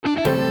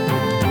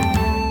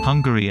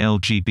Hungary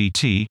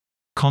LGBT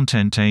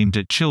content aimed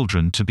at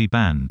children to be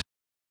banned.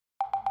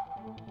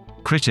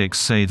 Critics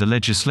say the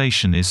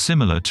legislation is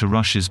similar to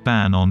Russia's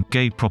ban on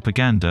gay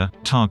propaganda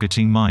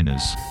targeting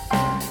minors.